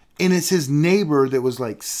 And it's his neighbor that was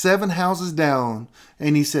like 7 houses down.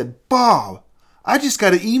 And he said, Bob, I just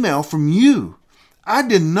got an email from you. I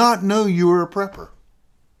did not know you were a prepper.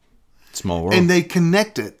 Small world. And they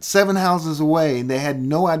connected 7 houses away, and they had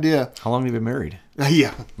no idea. How long have you been married?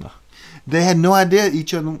 Yeah, they had no idea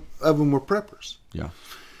each of them were preppers. Yeah.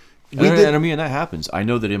 We And, did- and I mean, that happens. I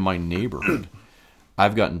know that in my neighborhood,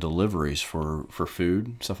 I've gotten deliveries for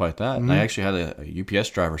food, stuff like that. And I actually had a UPS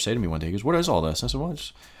driver say to me one day, he goes, what is all this? I said, well,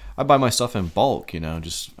 I buy my stuff in bulk,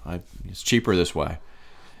 it's cheaper this way.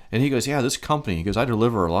 And he goes, yeah, this company, he goes, I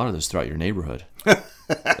deliver a lot of this throughout your neighborhood.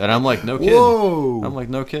 And I'm like, no kidding. Whoa. I'm like,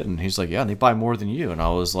 no kidding. He's like, yeah, and they buy more than you. And I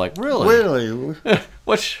was like, really? Really?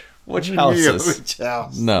 Which house Yeah, is? which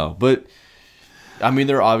house? No, but I mean,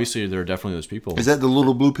 there are definitely those people. Is that the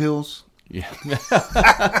little blue pills? Yeah.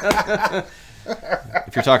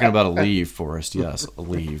 If you're talking about a leave, Forrest, yes, a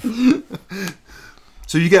leave.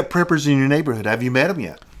 So you got preppers in your neighborhood. Have you met them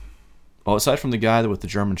yet? Well, aside from the guy with the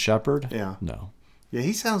German Shepherd, Yeah. no. Yeah,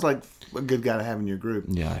 he sounds like a good guy to have in your group.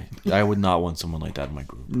 Yeah, I would not want someone like that in my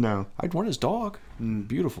group. No. I'd want his dog.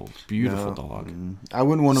 Beautiful No. dog. I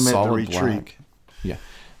wouldn't want him at the Solid retreat. black. Yeah.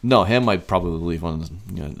 No, him I'd probably leave on the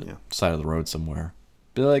Yeah. side of the road somewhere.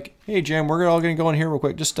 Be like, hey, Jim, we're all going to go in here real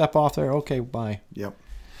quick. Just step off there. Okay, bye. Yep.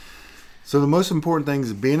 So the most important thing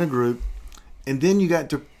is being a group, and then you got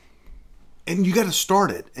to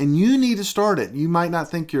start it, and you need to start it. You might not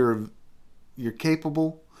think you're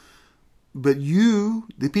capable, but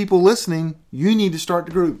the people listening, you need to start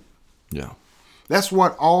the group. Yeah. That's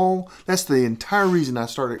the entire reason I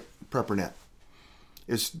started PrepperNet.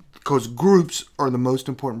 It's because groups are the most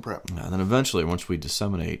important prep. And then eventually, once we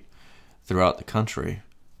disseminate throughout the country,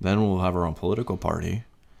 then we'll have our own political party.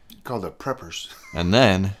 Called the Preppers. And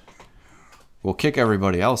then we'll kick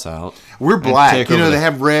everybody else out. We're and black. take You know, over they the-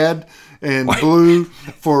 have red and blue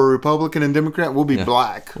for Republican and Democrat. We'll be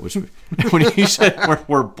black. Which, when you said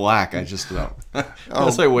we're black, I just thought. I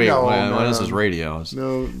was like, wait, no, man, no, this no. is radio.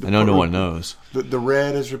 No, I know no one knows. The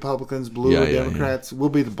red is Republicans, blue Yeah, are yeah, Democrats. We'll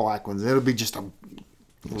be the black ones. It'll be just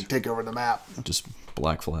we'll take over the map. Just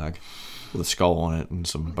black flag with a skull on it and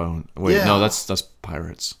some bone. Wait, Yeah. no, that's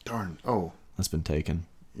pirates. Darn. Oh. That's been taken.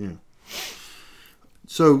 Yeah.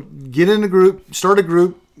 So get in a group, start a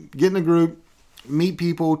group, get in a group, meet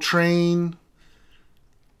people, train.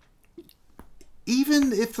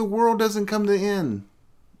 Even if the world doesn't come to end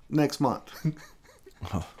next month,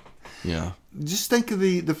 Yeah. just think of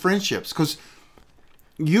the friendships, because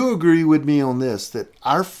you agree with me on this, that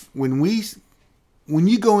when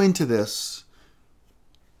you go into this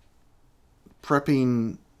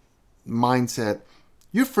prepping mindset,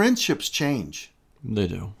 your friendships change. They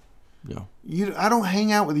do. Yeah. I don't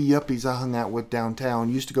hang out with the yuppies I hung out with downtown.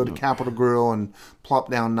 Used to go to Capitol Grill and plop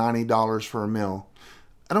down $90 for a meal.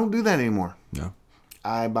 I don't do that anymore. Yeah.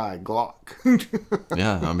 I buy Glock.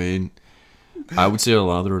 Yeah. I mean, I would say a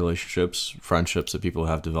lot of the relationships, friendships that people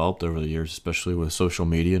have developed over the years, especially with social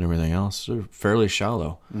media and everything else, they're fairly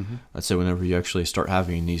shallow. Mm-hmm. I'd say whenever you actually start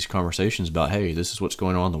having these conversations about, hey, this is what's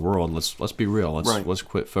going on in the world. Let's be real. Let's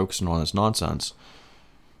quit focusing on this nonsense.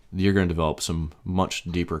 You're going to develop some much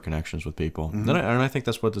deeper connections with people. Mm-hmm. And I think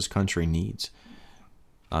that's what this country needs.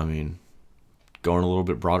 I mean, going a little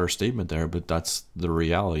bit broader statement there, but that's the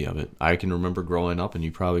reality of it. I can remember growing up, and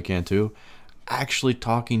you probably can too, actually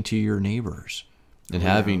talking to your neighbors and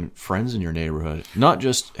having friends in your neighborhood. Not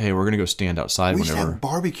just, hey, we're going to go stand outside We used to whenever. have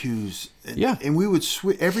barbecues. And, Yeah. And we would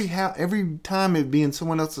every time it'd be in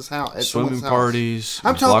someone else's house. At Swimming someone's house. parties.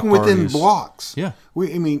 I'm block talking within parties. blocks. Yeah.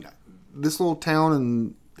 This little town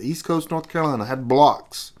in the East Coast, North Carolina, had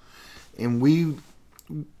blocks, and we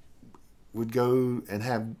would go and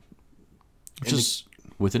have. Which is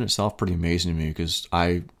within itself pretty amazing to me, because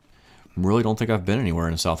I really don't think I've been anywhere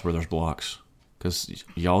in the South where there's blocks. Because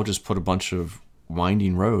y'all just put a bunch of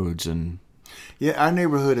winding roads, and Yeah, our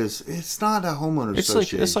neighborhood it's not a homeowners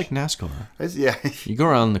association. it's like NASCAR. Yeah. You go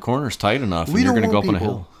around the corners tight enough, and We you're don't going to go want up on a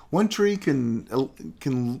people. hill. One tree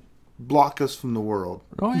can block us from the world.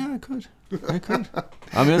 Oh yeah, it could. It could.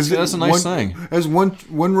 I mean, that's a nice thing. There's one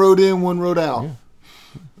road in, one road out.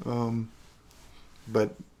 Yeah.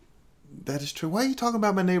 But that is true. Why are you talking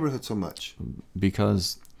about my neighborhood so much?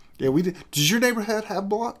 Because Yeah, we did. Does your neighborhood have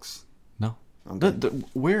blocks? no, Okay.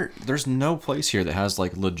 there's no place here that has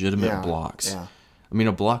like legitimate Yeah, blocks. yeah. I mean,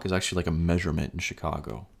 a block is actually like a measurement in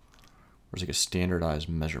Chicago. There's like a standardized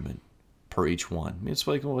measurement per each one. I mean, it's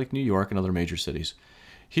like New York and other major cities.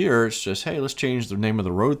 Here, it's just, hey, let's change the name of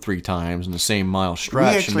the road 3 times in the same mile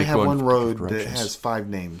stretch. We actually have one road that directions. has 5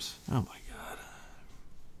 names. Oh, my God.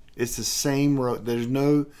 It's the same road.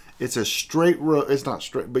 It's a straight road. It's not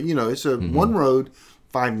straight, but, it's a one road,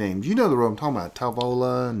 5 names. You know the road I'm talking about.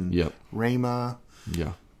 Tavola and Rama.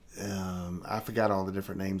 Yeah. I forgot all the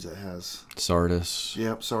different names it has. Sardis.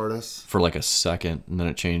 Yep, Sardis. For like a second, and then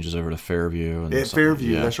it changes over to Fairview. And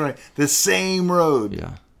Fairview, that's right. The same road.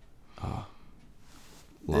 Yeah.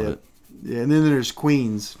 Love it. Yeah, and then there's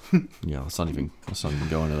Queens. Yeah, let's not even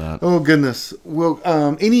go into that. Oh, goodness. Well,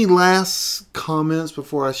 any last comments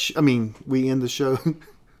before we end the show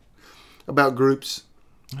about groups?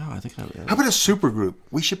 No, I think How about a super group?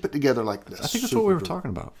 We should put together like this. I think that's what we were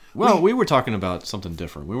talking about. Well, we were talking about something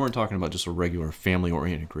different. We weren't talking about just a regular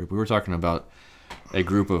family-oriented group. We were talking about a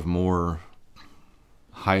group of more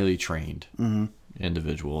highly trained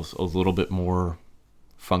individuals, a little bit more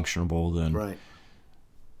functionable than... Right.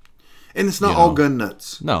 And it's not all gun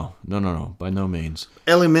nuts. No. By no means.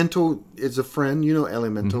 Elemental is a friend. You know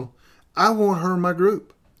Elemental. I want her in my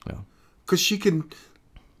group. Yeah. Because she can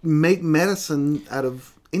make medicine out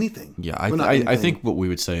of anything. Yeah, I think what we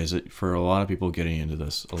would say is that for a lot of people getting into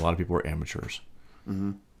this, a lot of people are amateurs.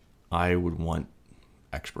 Mm-hmm. I would want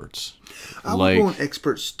experts. I would want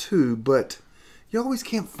experts too, but you always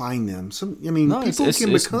can't find them. People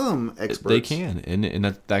can become experts. They can, and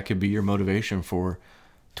that could be your motivation for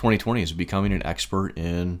 2020 is becoming an expert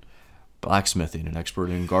in blacksmithing, an expert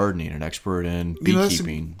in gardening, an expert in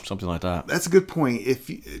beekeeping, something like that. That's a good point. If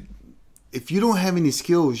you don't have any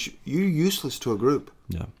skills, you're useless to a group.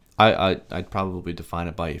 Yeah. I'd probably define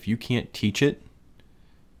it by if you can't teach it,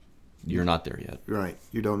 you're not there yet. Right.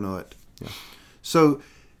 You don't know it. Yeah. So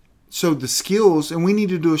the skills, and we need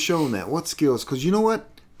to do a show on that. What skills? Because you know what?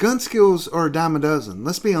 Gun skills are a dime a dozen.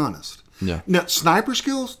 Let's be honest. Yeah. Now, sniper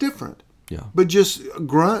skills, different. Yeah. But just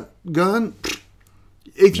gun.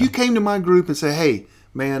 If you came to my group and say, hey,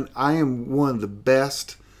 man, I am one of the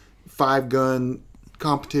best 5-gun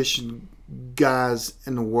competition guys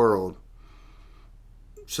in the world.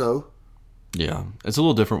 So? Yeah. It's a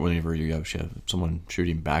little different whenever you have someone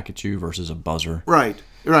shooting back at you versus a buzzer. Right.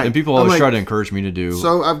 And people always try to encourage me to do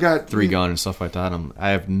I've got 3-gun and stuff like that.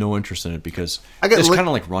 I have no interest in it because it's kind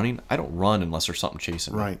of like running. I don't run unless there's something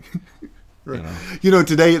chasing me. Right.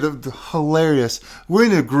 Today, the hilarious. We're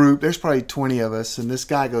in a group. There's probably 20 of us, and this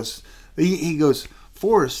guy goes. He goes,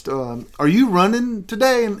 Forrest, are you running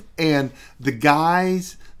today? And the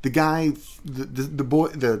boy,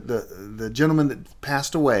 the gentleman that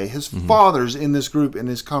passed away, his father's in this group in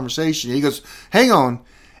this conversation. He goes, hang on,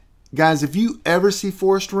 guys. If you ever see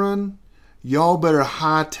Forrest run, y'all better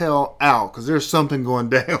hightail out because there's something going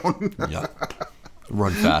down. Yeah.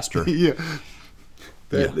 Run faster. Yeah.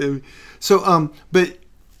 So, but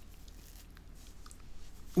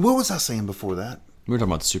what was I saying before that? We were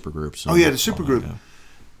talking about the super groups. Oh, yeah, the super group. Yeah.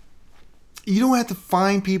 You don't have to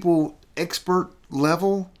find people expert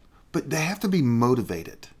level, but they have to be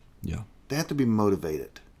motivated. Yeah. They have to be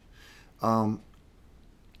motivated.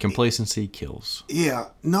 Complacency kills. Yeah.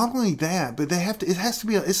 Not only that, but it has to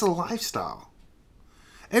be it's a lifestyle.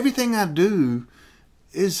 Everything I do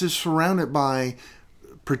is just surrounded by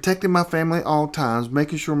protecting my family at all times,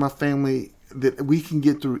 making sure my family, that we can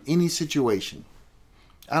get through any situation.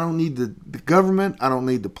 I don't need the government. I don't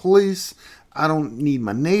need the police. I don't need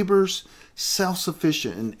my neighbors.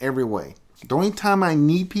 Self-sufficient in every way. The only time I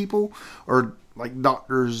need people are like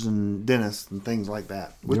doctors and dentists and things like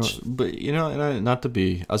that. Not to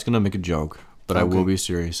be, I was going to make a joke, but I will be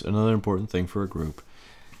serious. Another important thing for a group,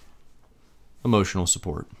 emotional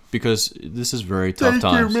support. Because this is very tough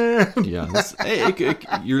times. You, man.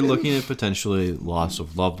 Yeah, you're looking at potentially loss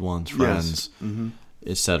of loved ones, friends,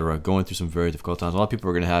 etc. Going through some very difficult times. A lot of people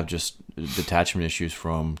are going to have just detachment issues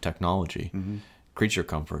from technology, creature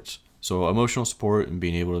comforts. So emotional support and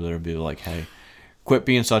being able to be like, hey, quit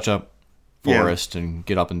being such a Forrest and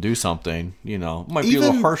get up and do something. Might be a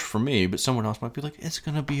little harsh for me, but someone else might be like, it's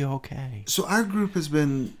going to be okay. So our group has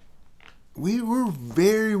been, we were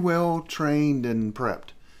very well trained and prepped.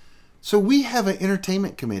 So we have an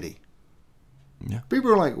entertainment committee. Yeah.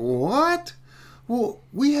 People are like, what? Well,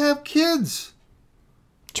 we have kids.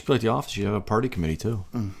 It should be like the office. You have a party committee, too.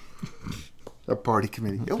 A party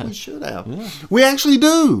committee. Oh, we should have. Yeah. We actually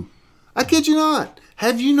do. I kid you not.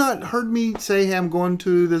 Have you not heard me say, hey, I'm going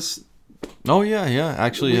to this? Oh, yeah.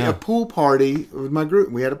 Actually, a pool party with my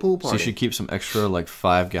group. We had a pool party. So you should keep some extra,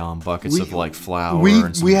 5-gallon buckets of, flour.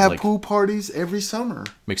 We have pool parties every summer.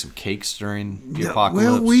 Make some cakes during the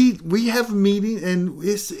apocalypse. Well, we have a meeting, and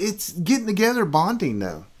it's getting together, bonding,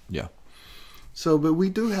 though. Yeah. So, but we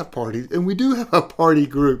do have parties, and we do have a party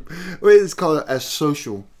group. It's called a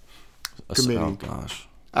social committee. Oh gosh,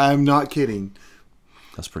 I'm not kidding.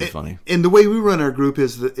 that's pretty funny. And the way we run our group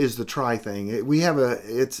is the try thing.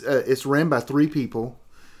 It's ran by 3 people,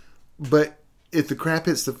 but if the crap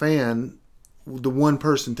hits the fan, the one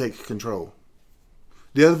person takes control.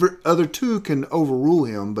 The other 2 can overrule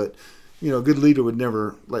him, but a good leader would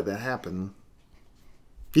never let that happen.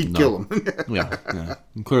 He'd kill him. Yeah.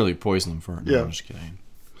 And clearly poison them for it. No, Yeah. I'm just kidding.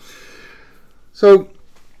 So,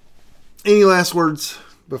 any last words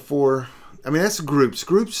before? I mean, that's groups.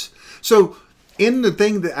 Groups. So, in the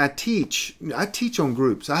thing that I teach on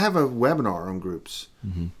groups. I have a webinar on groups.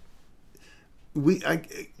 Mm-hmm.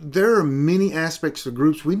 There are many aspects of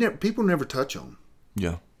groups people never touch on.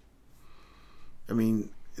 Yeah. I mean,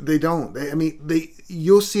 they don't.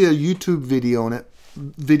 You'll see a YouTube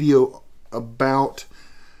video about,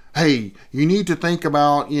 hey, you need to think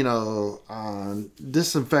about,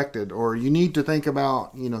 disinfected, or you need to think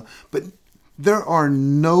about, but there are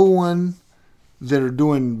no one that are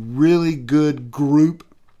doing really good group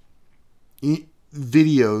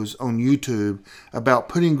videos on YouTube about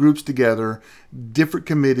putting groups together, different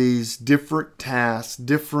committees, different tasks,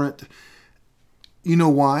 different. You know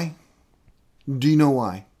why? Do you know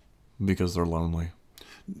why? Because they're lonely.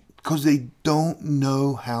 Because they don't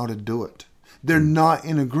know how to do it. They're not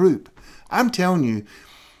in a group. I'm telling you,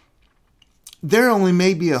 there only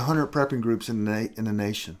may be 100 prepping groups in the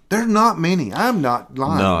nation. There's not many. I'm not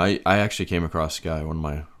lying. No, I actually came across a guy, one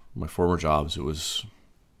of my former jobs. I was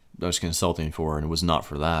consulting for, and it was not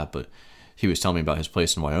for that, but he was telling me about his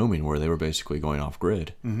place in Wyoming where they were basically going off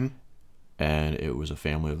grid. Mm-hmm. And it was a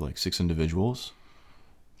family of like 6 individuals.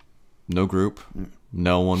 No group,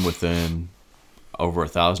 no one within over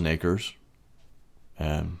 1,000 acres,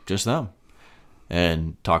 and just them.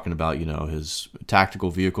 And talking about, his tactical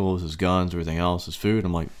vehicles, his guns, everything else, his food.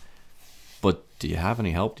 I'm like, but do you have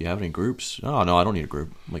any help? Do you have any groups? Oh, no, I don't need a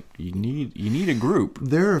group. I'm like, you need a group.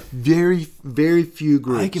 There are very, very few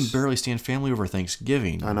groups. I can barely stand family over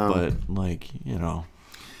Thanksgiving. I know. But,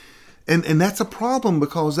 And that's a problem,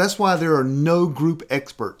 because that's why there are no group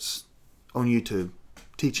experts on YouTube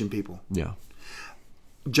teaching people. Yeah.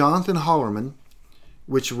 Jonathan Hollerman,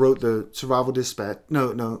 which wrote the Survival Dispatch.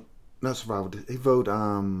 No, not Survival. He wrote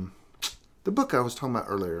the book I was talking about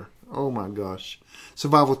earlier. Oh my gosh,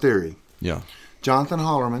 Survival Theory. Yeah. Jonathan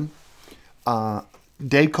Hollerman,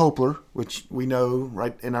 Dave Kopler, which we know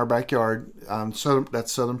right in our backyard. That's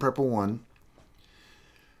Southern Prepper 1.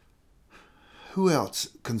 Who else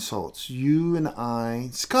consults? You and I.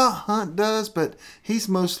 Scott Hunt does, but he's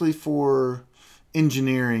mostly for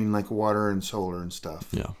engineering, like water and solar and stuff.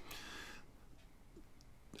 Yeah.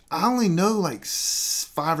 I only know like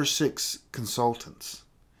 5 or 6 consultants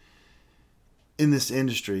in this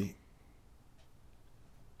industry.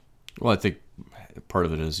 Well, I think part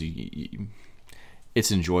of it is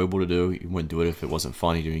it's enjoyable to do. You wouldn't do it if it wasn't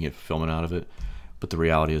funny. You get fulfillment out of it. But the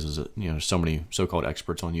reality is that there's so many so-called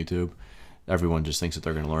experts on YouTube. Everyone just thinks that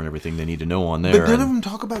they're going to learn everything they need to know on there. But none of them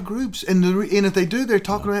talk about groups. And if they do, they're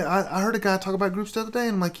talking about... I heard a guy talk about groups the other day,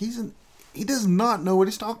 and I'm like, he does not know what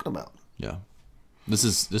he's talking about. Yeah. This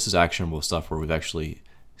is actionable stuff where we've actually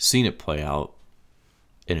seen it play out,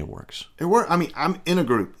 and it works. It works. I mean, I'm in a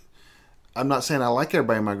group. I'm not saying I like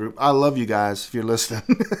everybody in my group. I love you guys if you're listening.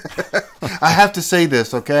 I have to say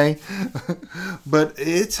this, okay? But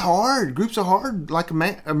it's hard. Groups are hard, like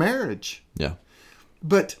a marriage. Yeah.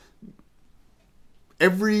 But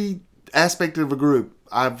every aspect of a group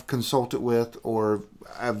I've consulted with, or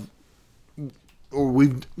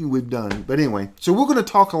we've done. But anyway, so we're going to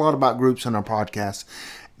talk a lot about groups on our podcast.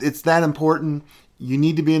 It's that important. You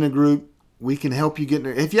need to be in a group. We can help you get in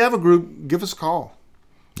there. If you have a group, give us a call.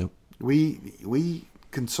 Yep. We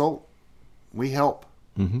consult. We help.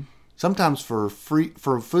 Mm-hmm. Sometimes for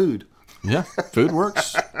food. Yeah, food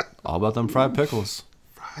works. All about them fried pickles.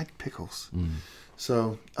 Fried pickles. Mm.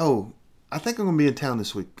 So, I think I'm going to be in town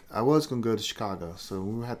this week. I was going to go to Chicago, so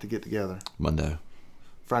we'll have to get together. Monday.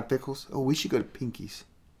 Fried pickles? Oh, we should go to Pinky's.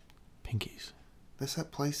 Pinky's? That's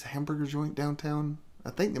that place, hamburger joint downtown. I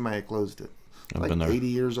think they might have closed it. I've like been there. 80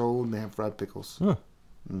 years old, and they have fried pickles. Huh.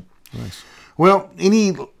 Mm. Nice. Well,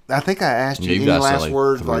 I think I asked you any last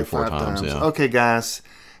words like 3 or 4 5 times. yeah. Okay, guys.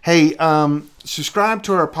 Hey, subscribe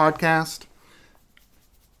to our podcast.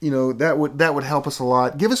 That would help us a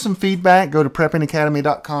lot. Give us some feedback. Go to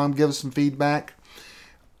preppingacademy.com. Give us some feedback.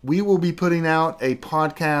 We will be putting out a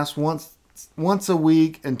podcast once a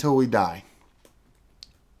week until we die.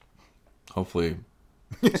 Hopefully.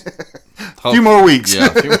 A few more weeks. Yeah,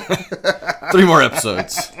 3 more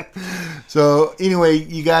episodes. So, anyway,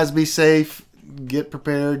 you guys be safe. Get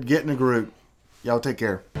prepared. Get in a group. Y'all take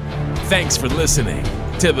care. Thanks for listening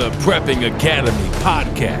to the Prepping Academy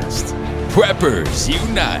podcast. Preppers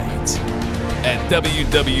Unite at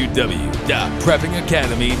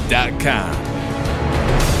www.preppingacademy.com.